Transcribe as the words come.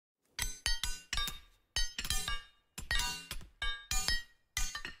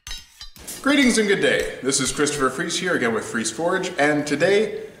Greetings and good day. This is Christopher Friis here again with Friis Forge, and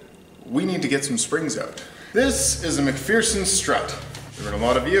today we need to get some springs out. This is a MacPherson Strut. They're in a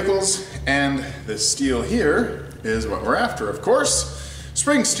lot of vehicles, and this steel here is what we're after, of course.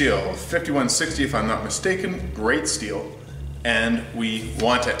 Spring steel, 5160 if I'm not mistaken, great steel, and we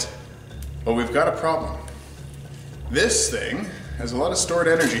want it. But we've got a problem. This thing has a lot of stored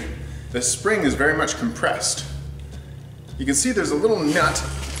energy. The spring is very much compressed. You can see there's a little nut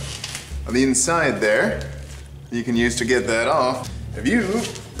on the inside there you can use to get that off. If you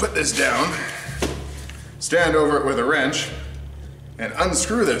put this down, stand over it with a wrench, and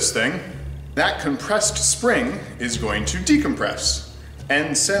unscrew this thing, that compressed spring is going to decompress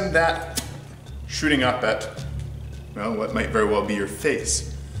and send that shooting up at, well, what might very well be your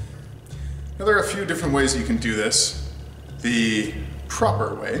face. Now, there are a few different ways you can do this. The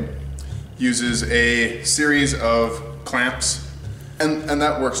proper way uses a series of clamps, and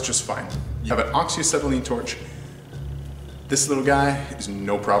that works just fine. You have an oxyacetylene torch. This little guy is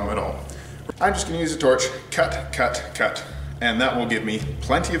no problem at all. I'm just going to use a torch, cut, cut, cut, and that will give me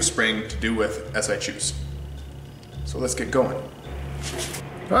plenty of spring to do with as I choose. So let's get going.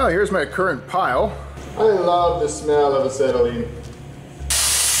 Well, here's my current pile. I love the smell of acetylene.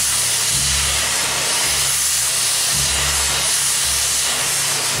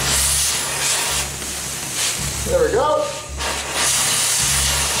 There we go.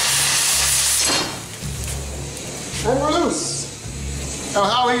 And we're loose. Now,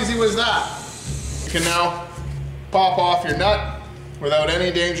 how easy was that? You can now pop off your nut without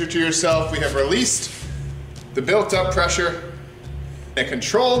any danger to yourself. We have released the built-up pressure in a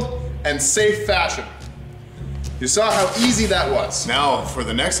controlled and safe fashion. You saw how easy that was. Now, for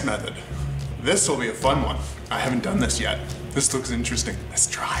the next method. This will be a fun one. I haven't done this yet. This looks interesting. Let's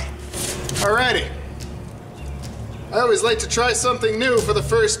try. Alrighty. I always like to try something new for the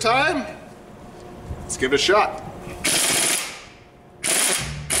first time. Let's give it a shot.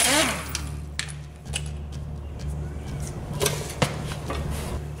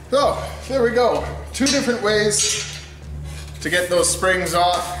 So, there we go. Two different ways to get those springs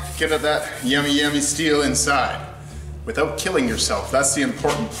off, get at that yummy, yummy steel inside without killing yourself. That's the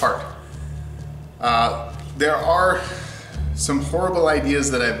important part. There are some horrible ideas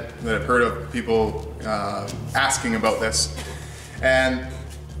that I've heard of people asking about this, and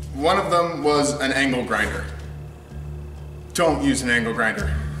one of them was an angle grinder. Don't use an angle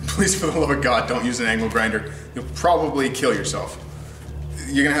grinder. Please, for the love of God, don't use an angle grinder. You'll probably kill yourself.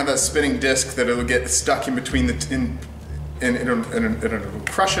 You're gonna have that spinning disc that it'll get stuck in between and it'll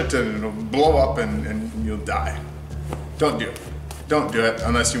crush it and it'll blow up and you'll die. Don't do it. Don't do it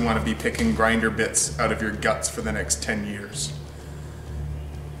unless you want to be picking grinder bits out of your guts for the next 10 years.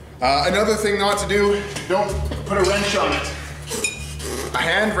 Another thing not to do, don't put a wrench on it. A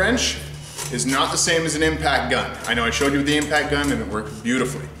hand wrench is not the same as an impact gun. I know I showed you the impact gun and it worked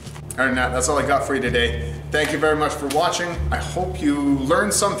beautifully. Other than that, that's all I got for you today. Thank you very much for watching. I hope you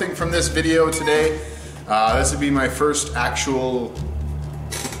learned something from this video today. This would be my first actual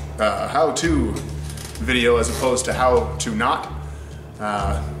how-to video as opposed to how to not.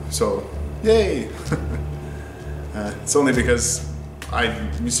 So, yay! It's only because I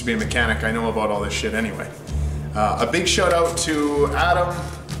used to be a mechanic. I know about all this shit anyway. A big shout out to Adam.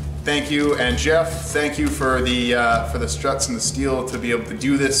 Thank you, and Jeff. Thank you for the struts and the steel to be able to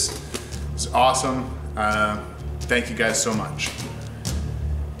do this. It's awesome. Thank you guys so much.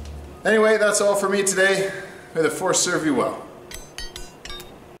 Anyway, that's all for me today. May the force serve you well.